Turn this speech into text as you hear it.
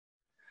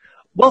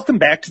Welcome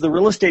back to the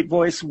Real Estate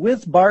Voice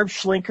with Barb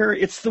Schlinker.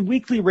 It's the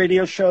weekly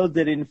radio show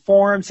that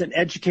informs and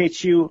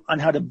educates you on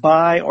how to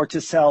buy or to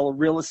sell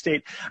real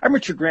estate. I'm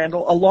Richard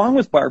Randall, along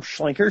with Barb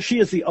Schlinker. She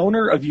is the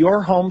owner of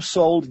Your Home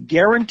Sold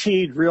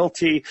Guaranteed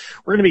Realty.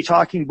 We're going to be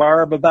talking,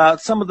 Barb,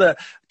 about some of the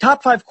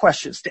top 5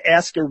 questions to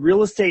ask a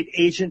real estate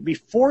agent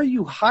before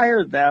you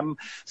hire them.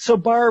 So,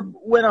 Barb,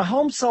 when a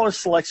home seller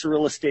selects a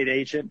real estate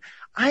agent,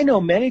 I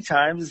know many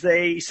times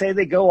they say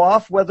they go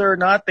off whether or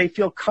not they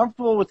feel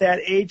comfortable with that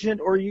agent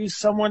or use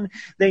someone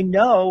they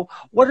know.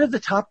 What are the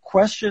top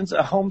questions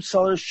a home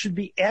seller should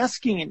be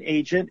asking an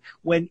agent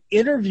when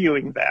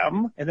interviewing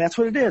them? And that's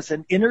what it is,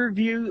 an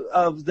interview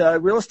of the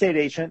real estate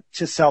agent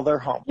to sell their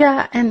home.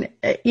 Yeah, and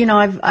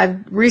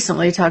I've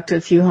recently talked to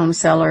a few home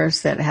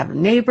sellers that have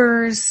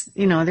neighbors.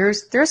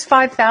 There's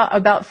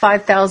about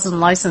 5,000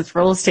 licensed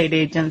real estate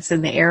agents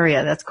in the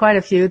area. That's quite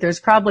a few. There's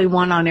probably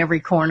one on every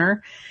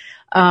corner.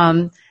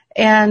 I'm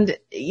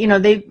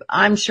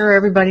sure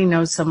everybody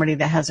knows somebody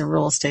that has a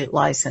real estate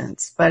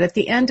license, but at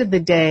the end of the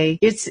day,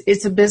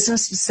 it's a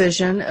business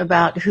decision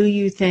about who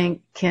you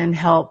think can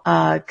help,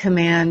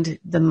 command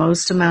the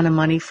most amount of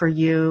money for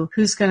you,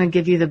 who's going to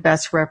give you the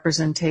best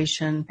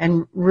representation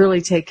and really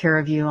take care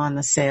of you on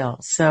the sale.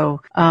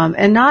 So,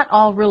 and not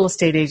all real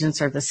estate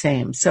agents are the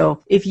same.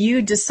 So if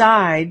you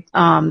decide,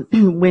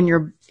 when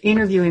you're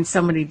interviewing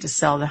somebody to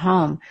sell the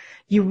home,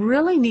 you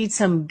really need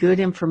some good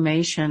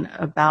information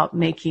about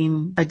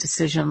making a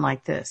decision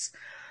like this.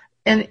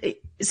 And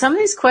some of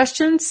these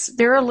questions,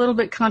 they're a little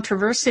bit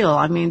controversial.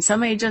 I mean,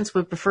 some agents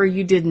would prefer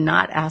you did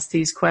not ask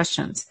these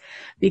questions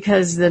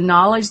because the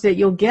knowledge that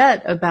you'll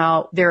get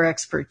about their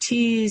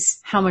expertise,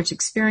 how much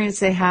experience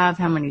they have,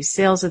 how many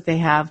sales that they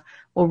have,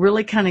 will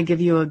really kind of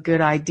give you a good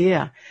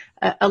idea.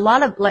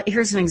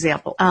 Here's an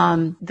example.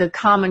 The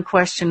common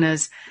question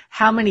is,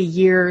 how many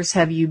years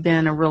have you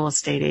been a real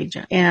estate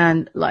agent?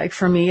 And like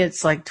for me,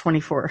 it's like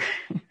 24.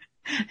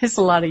 It's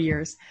a lot of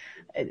years.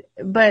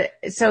 But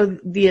so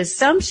the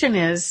assumption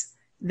is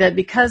that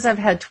because I've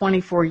had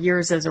 24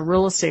 years as a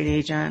real estate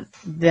agent,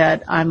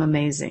 that I'm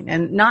amazing.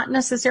 And not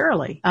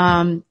necessarily.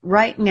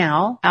 Right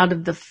now, out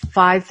of the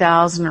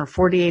 5,000 or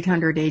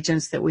 4,800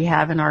 agents that we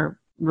have in our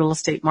real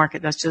estate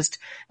market, that's just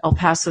El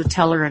Paso,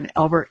 Teller, and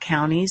Elbert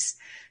counties,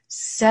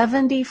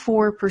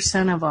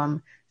 74% of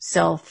them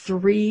sell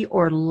 3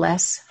 or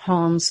less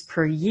homes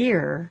per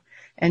year,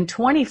 and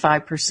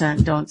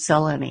 25% don't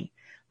sell any.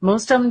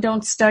 Most of them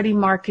don't study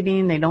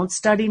marketing. They don't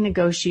study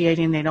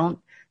negotiating. They don't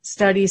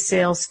study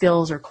sales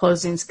skills or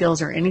closing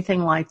skills or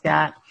anything like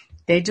that.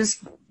 They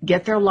just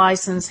get their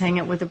license, hang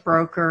it with a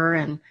broker,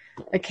 and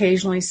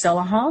occasionally sell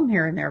a home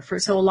here and there.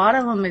 So a lot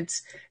of them,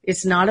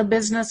 it's not a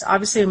business.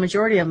 Obviously, a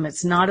majority of them,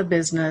 it's not a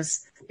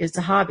business. It's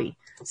a hobby.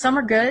 Some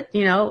are good.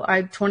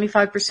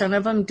 25%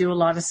 of them do a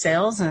lot of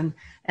sales and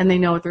they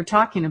know what they're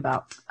talking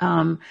about.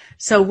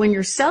 So when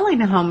you're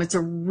selling a home, it's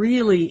a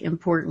really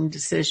important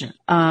decision.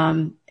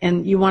 And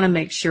you want to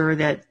make sure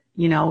that,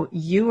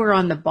 you are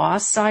on the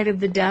boss side of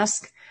the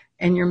desk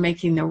and you're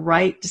making the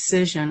right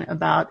decision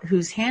about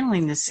who's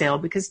handling the sale,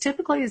 because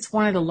typically it's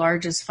one of the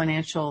largest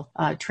financial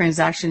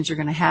transactions you're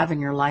going to have in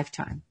your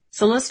lifetime.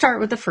 So let's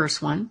start with the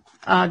first one.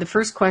 The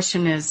first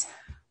question is,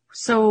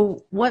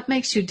 so what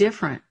makes you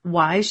different?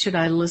 Why should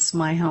I list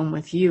my home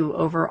with you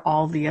over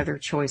all the other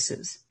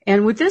choices?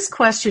 And with this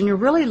question, you're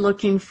really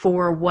looking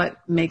for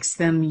what makes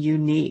them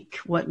unique,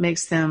 what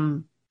makes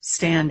them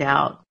stand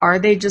out. Are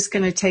they just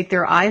going to take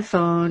their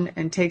iPhone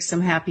and take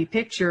some happy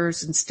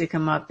pictures and stick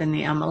them up in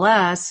the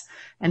MLS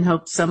and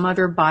hope some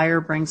other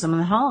buyer brings them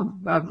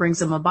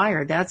a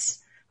buyer?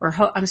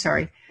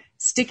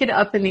 Stick it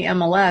up in the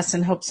MLS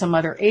and hope some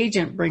other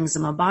agent brings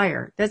them a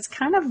buyer. That's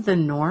kind of the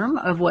norm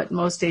of what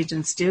most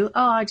agents do.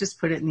 Oh, I just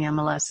put it in the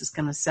MLS. It's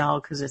going to sell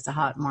because it's a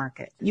hot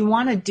market. You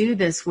want to do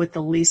this with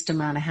the least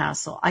amount of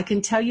hassle. I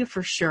can tell you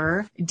for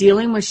sure,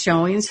 dealing with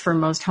showings for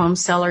most home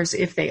sellers,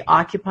 if they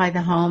occupy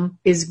the home,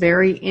 is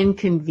very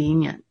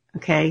inconvenient.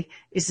 Okay.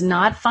 It's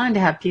not fun to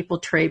have people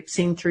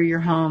traipsing through your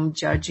home,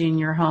 judging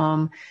your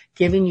home,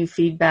 giving you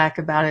feedback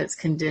about its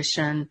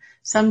condition.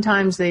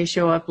 Sometimes they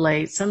show up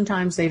late.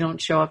 Sometimes they don't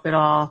show up at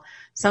all.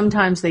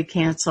 Sometimes they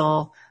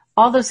cancel.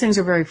 All those things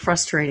are very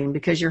frustrating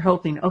because you're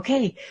hoping,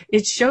 okay,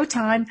 it's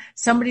showtime.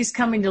 Somebody's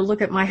coming to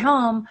look at my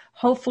home.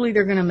 Hopefully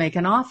they're going to make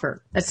an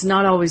offer. That's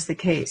not always the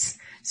case.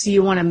 So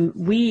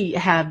we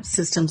have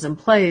systems in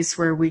place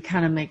where we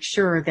kind of make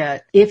sure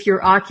that if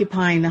you're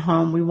occupying the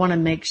home, we want to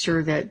make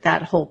sure that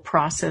that whole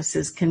process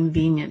is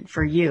convenient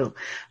for you.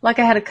 Like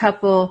I had a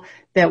couple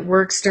that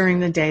works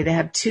during the day. They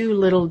have 2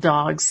 little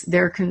dogs.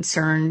 They're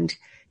concerned,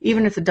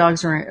 even if the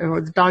dogs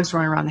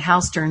run around the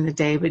house during the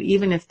day, but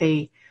even if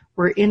they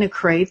were in a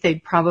crate,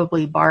 they'd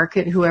probably bark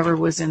at whoever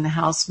was in the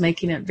house,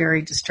 making it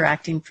very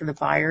distracting for the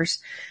buyers.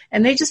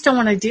 And they just don't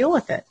want to deal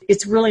with it.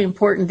 It's really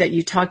important that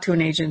you talk to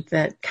an agent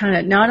that kind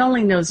of not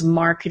only knows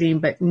marketing,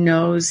 but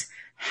knows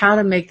how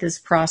to make this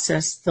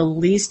process the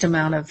least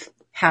amount of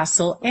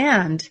hassle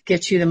and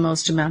get you the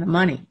most amount of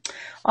money.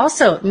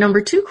 Also,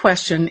 number 2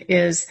 question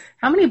is,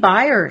 how many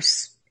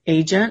buyers,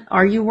 agent,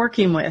 are you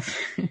working with?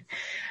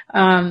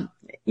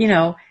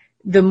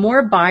 The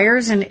more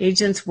buyers and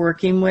agents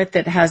working with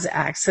that has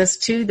access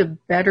to, the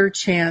better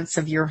chance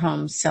of your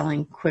home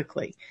selling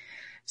quickly.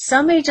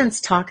 Some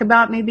agents talk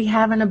about maybe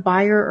having a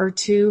buyer or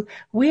two.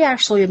 We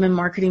actually have been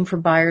marketing for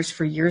buyers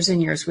for years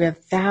and years. We have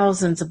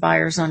thousands of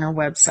buyers on our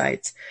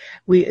websites.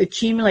 We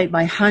accumulate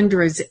by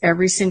hundreds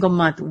every single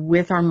month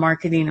with our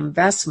marketing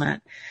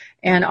investment.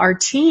 And our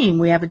team,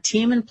 we have a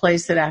team in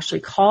place that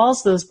actually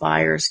calls those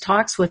buyers,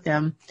 talks with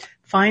them,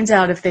 finds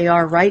out if they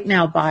are right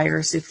now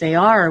buyers. If they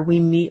are,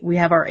 we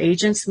have our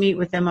agents meet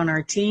with them on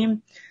our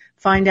team,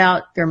 find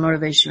out their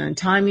motivation and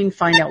timing,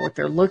 find out what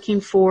they're looking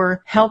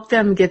for, help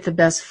them get the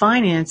best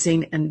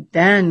financing, and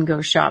then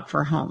go shop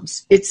for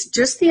homes. It's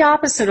just the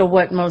opposite of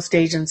what most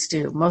agents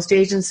do. Most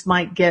agents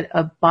might get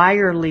a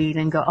buyer lead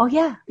and go, oh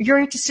yeah, you're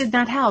interested in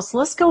that house.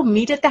 Let's go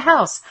meet at the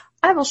house.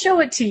 I will show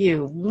it to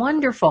you.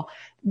 Wonderful.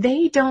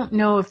 They don't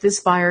know if this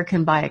buyer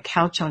can buy a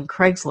couch on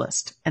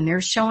Craigslist, and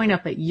they're showing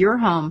up at your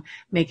home,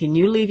 making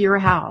you leave your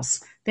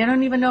house. They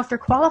don't even know if they're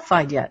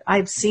qualified yet.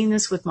 I've seen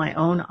this with my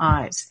own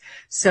eyes.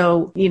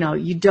 So,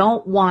 you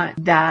don't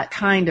want that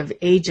kind of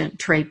agent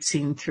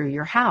traipsing through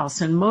your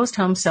house. And most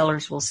home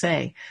sellers will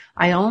say,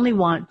 I only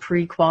want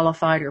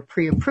pre-qualified or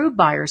pre-approved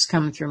buyers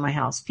coming through my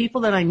house,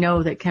 people that I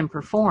know that can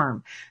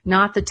perform,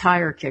 not the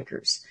tire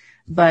kickers.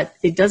 But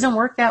it doesn't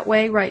work that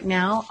way right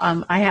now.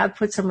 I have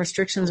put some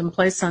restrictions in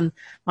place on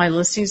my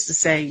listings to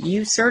say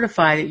you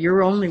certify that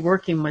you're only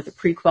working with a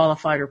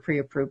pre-qualified or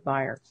pre-approved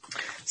buyer.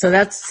 So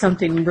that's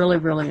something really,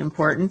 really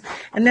important.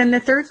 And then the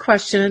third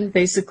question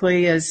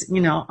basically is,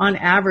 on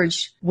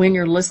average, when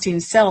your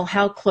listings sell,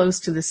 how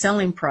close to the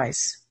selling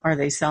price are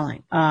they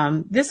selling?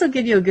 This will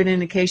give you a good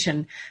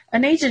indication.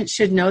 An agent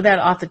should know that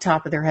off the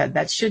top of their head.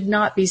 That should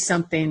not be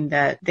something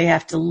that they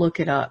have to look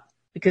it up,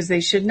 because they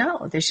should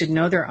know. They should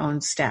know their own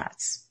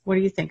stats. What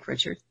do you think,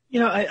 Richard?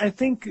 I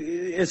think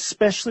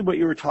especially what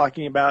you were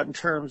talking about in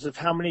terms of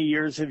how many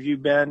years have you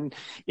been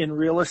in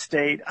real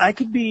estate. I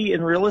could be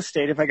in real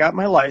estate, if I got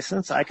my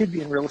license, I could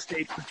be in real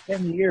estate for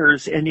 10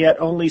 years and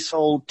yet only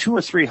sold 2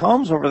 or 3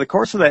 homes over the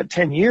course of that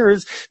 10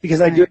 years because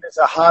I do it as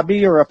a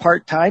hobby or a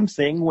part-time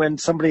thing. When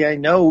somebody I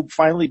know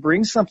finally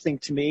brings something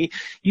to me,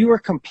 you are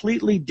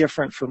completely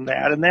different from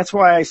that. And that's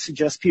why I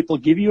suggest people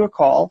give you a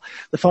call.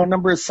 The phone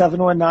number is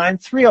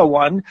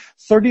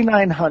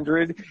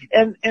 719-301-3900.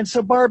 And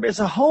so, Barb,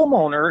 as a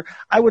homeowner,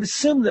 I would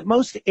assume that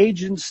most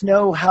agents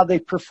know how they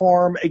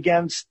perform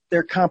against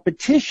their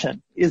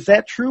competition. Is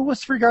that true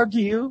with regard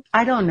to you?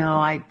 I don't know.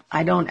 I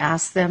don't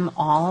ask them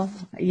all.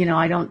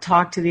 I don't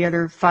talk to the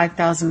other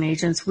 5,000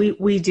 agents.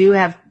 We do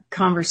have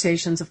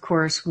conversations, of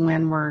course,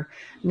 when we're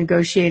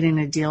negotiating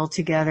a deal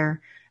together.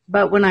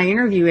 But when I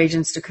interview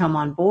agents to come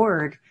on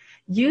board,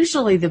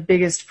 usually the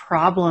biggest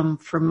problem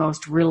for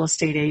most real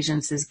estate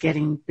agents is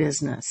getting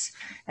business.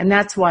 And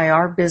that's why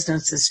our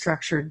business is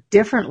structured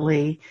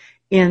differently,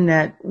 in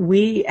that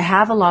we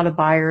have a lot of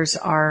buyers.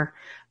 Our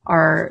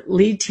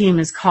lead team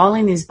is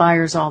calling these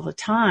buyers all the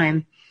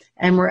time,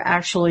 and we're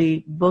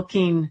actually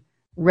booking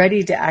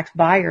ready to act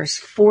buyers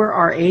for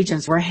our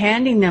agents. We're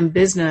handing them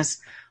business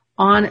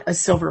on a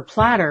silver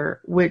platter,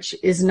 which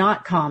is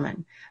not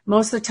common.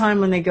 Most of the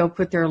time when they go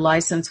put their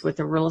license with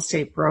a real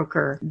estate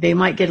broker, they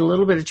might get a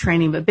little bit of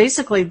training, but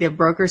basically the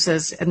broker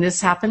says, and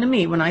this happened to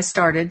me when I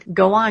started,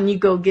 go on, you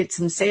go get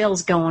some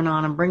sales going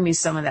on and bring me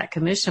some of that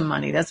commission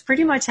money. That's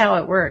pretty much how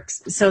it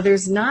works. So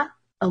there's not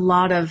a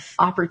lot of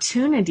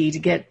opportunity to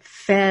get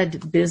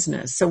fed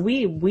business. So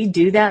we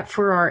do that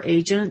for our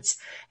agents,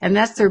 and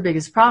that's their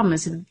biggest problem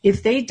is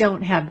if they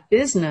don't have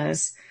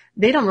business,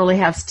 they don't really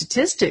have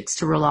statistics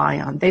to rely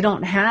on. They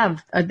don't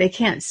have, they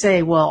can't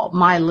say, well,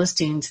 my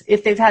listings,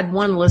 if they've had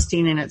one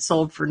listing and it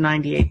sold for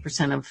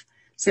 98% of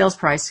sales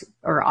price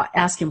or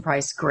asking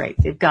price, great.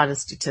 They've got a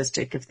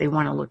statistic if they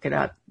want to look it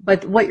up.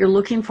 But what you're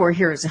looking for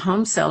here as a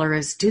home seller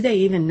is, do they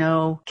even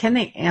know, can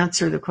they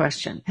answer the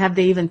question? Have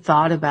they even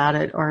thought about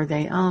it? Or are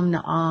they,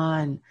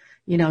 and,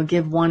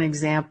 give one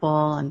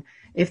example. And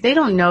if they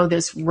don't know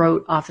this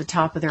rote off the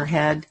top of their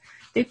head,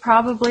 they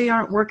probably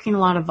aren't working a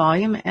lot of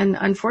volume. And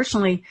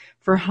unfortunately,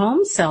 for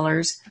home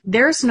sellers,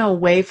 there's no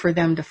way for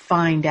them to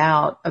find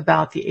out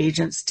about the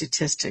agent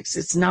statistics.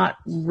 It's not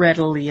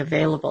readily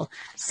available.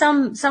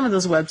 Some of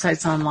those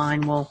websites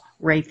online will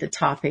rate the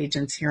top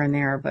agents here and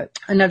there. But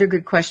another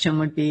good question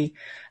would be,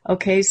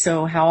 okay,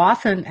 so how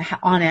often,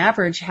 on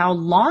average, how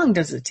long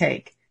does it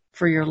take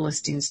for your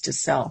listings to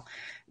sell?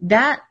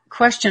 That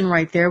question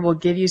right there will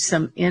give you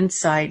some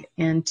insight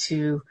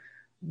into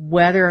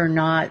whether or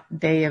not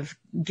they have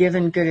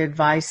given good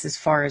advice as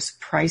far as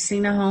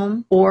pricing a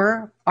home,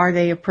 or are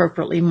they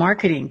appropriately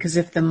marketing? Because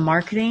if the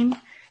marketing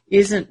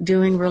isn't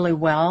doing really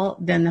well,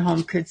 then the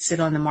home could sit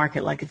on the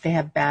market, like if they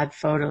have bad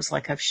photos,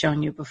 like I've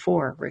shown you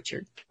before,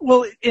 Richard.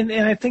 Well, and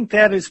I think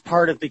that is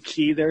part of the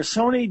key. There's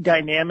so many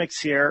dynamics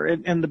here,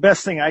 and the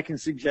best thing I can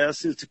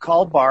suggest is to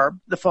call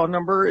Barb. The phone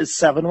number is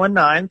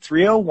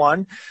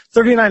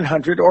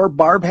 719-301-3900, or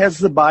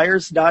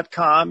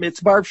barbhasthebuyers.com.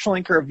 It's Barb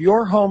Schlinker of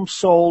Your Home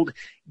Sold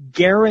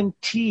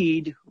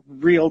Guaranteed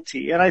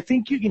Realty. And I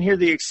think you can hear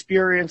the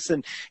experience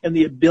and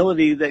the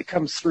ability that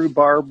comes through,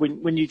 Barb,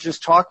 when you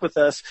just talk with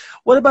us.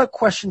 What about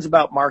questions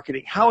about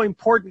marketing? How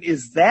important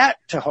is that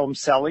to home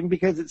selling?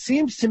 Because it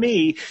seems to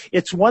me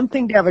it's one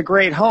thing to have a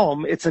great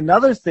home. It's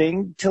another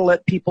thing to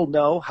let people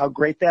know how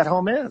great that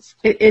home is.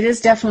 It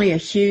is definitely a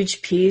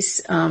huge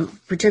piece,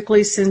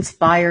 particularly since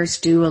buyers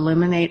do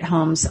eliminate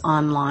homes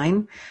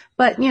online.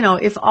 But,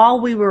 if all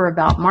we were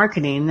about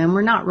marketing, then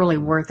we're not really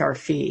worth our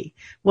fee.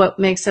 What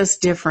makes us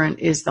different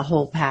is the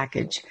whole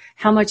package.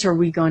 How much are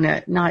we going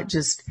to not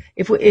just,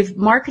 if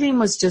marketing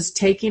was just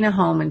taking a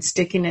home and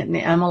sticking it in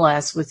the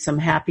MLS with some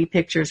happy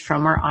pictures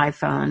from our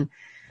iPhone,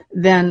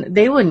 then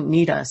they wouldn't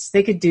need us.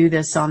 They could do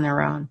this on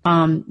their own.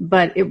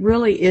 But it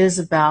really is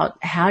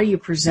about how you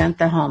present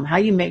the home, how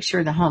you make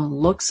sure the home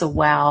looks a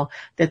wow,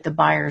 that the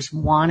buyers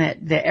want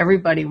it, that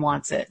everybody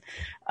wants it.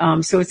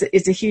 So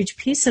it's a huge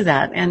piece of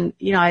that. And,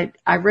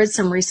 I read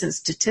some recent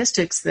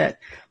statistics that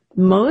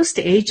most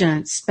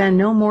agents spend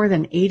no more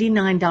than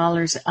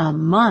 $89 a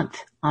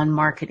month on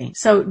marketing.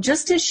 So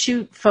just to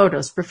shoot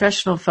photos,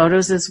 professional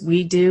photos as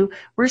we do,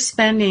 we're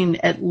spending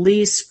at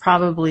least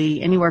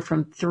probably anywhere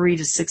from $300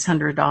 to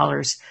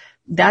 $600.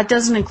 That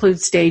doesn't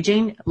include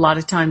staging. A lot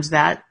of times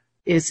that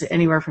is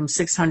anywhere from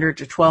 $600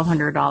 to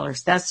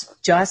 $1,200. That's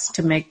just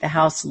to make the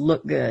house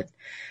look good.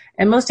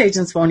 And most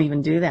agents won't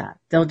even do that.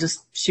 They'll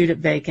just shoot it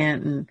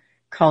vacant and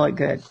call it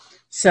good.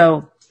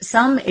 So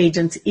some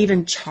agents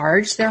even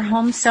charge their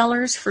home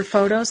sellers for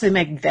photos. They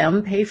make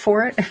them pay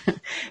for it,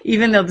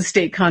 even though the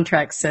state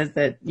contract says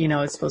that,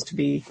 it's supposed to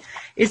be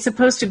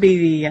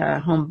the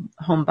home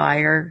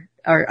buyer,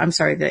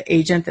 the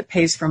agent that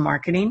pays for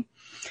marketing.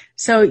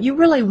 So you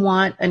really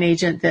want an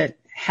agent that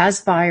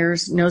has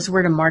buyers, knows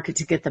where to market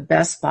to get the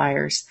best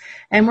buyers.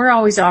 And we're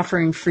always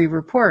offering free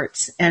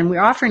reports. And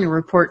we're offering a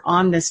report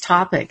on this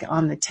topic,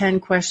 on the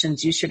 10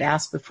 questions you should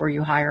ask before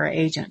you hire an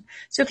agent.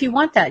 So if you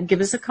want that,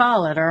 give us a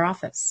call at our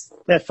office.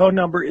 That phone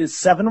number is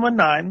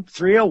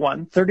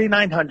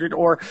 719-301-3900,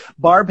 or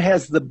Barb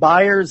has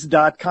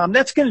thebuyers.com.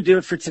 That's going to do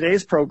it for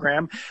today's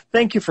program.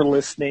 Thank you for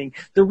listening.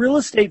 The Real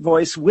Estate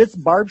Voice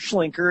with Barb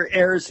Schlinker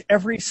airs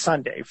every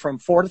Sunday from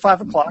 4 to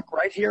 5 o'clock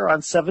right here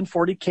on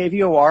 740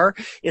 KVOR.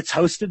 It's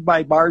hosted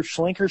by Barb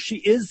Schlinker. She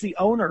is the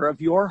owner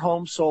of Your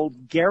Home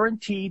Sold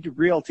Guaranteed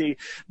Realty.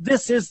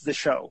 This is the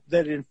show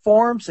that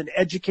informs and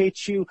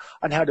educates you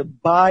on how to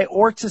buy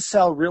or to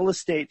sell real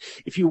estate.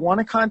 If you want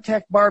to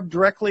contact Barb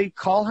directly,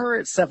 call her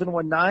at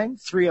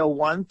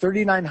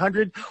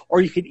 719-301-3900,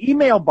 or you can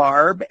email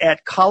Barb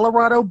at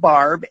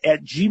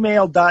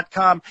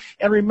coloradobarb@gmail.com.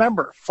 And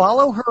remember,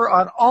 follow her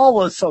on all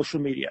the social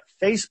media,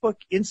 Facebook,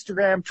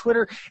 Instagram,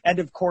 Twitter, and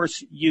of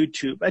course,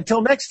 YouTube.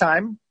 Until next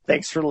time,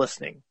 thanks for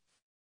listening.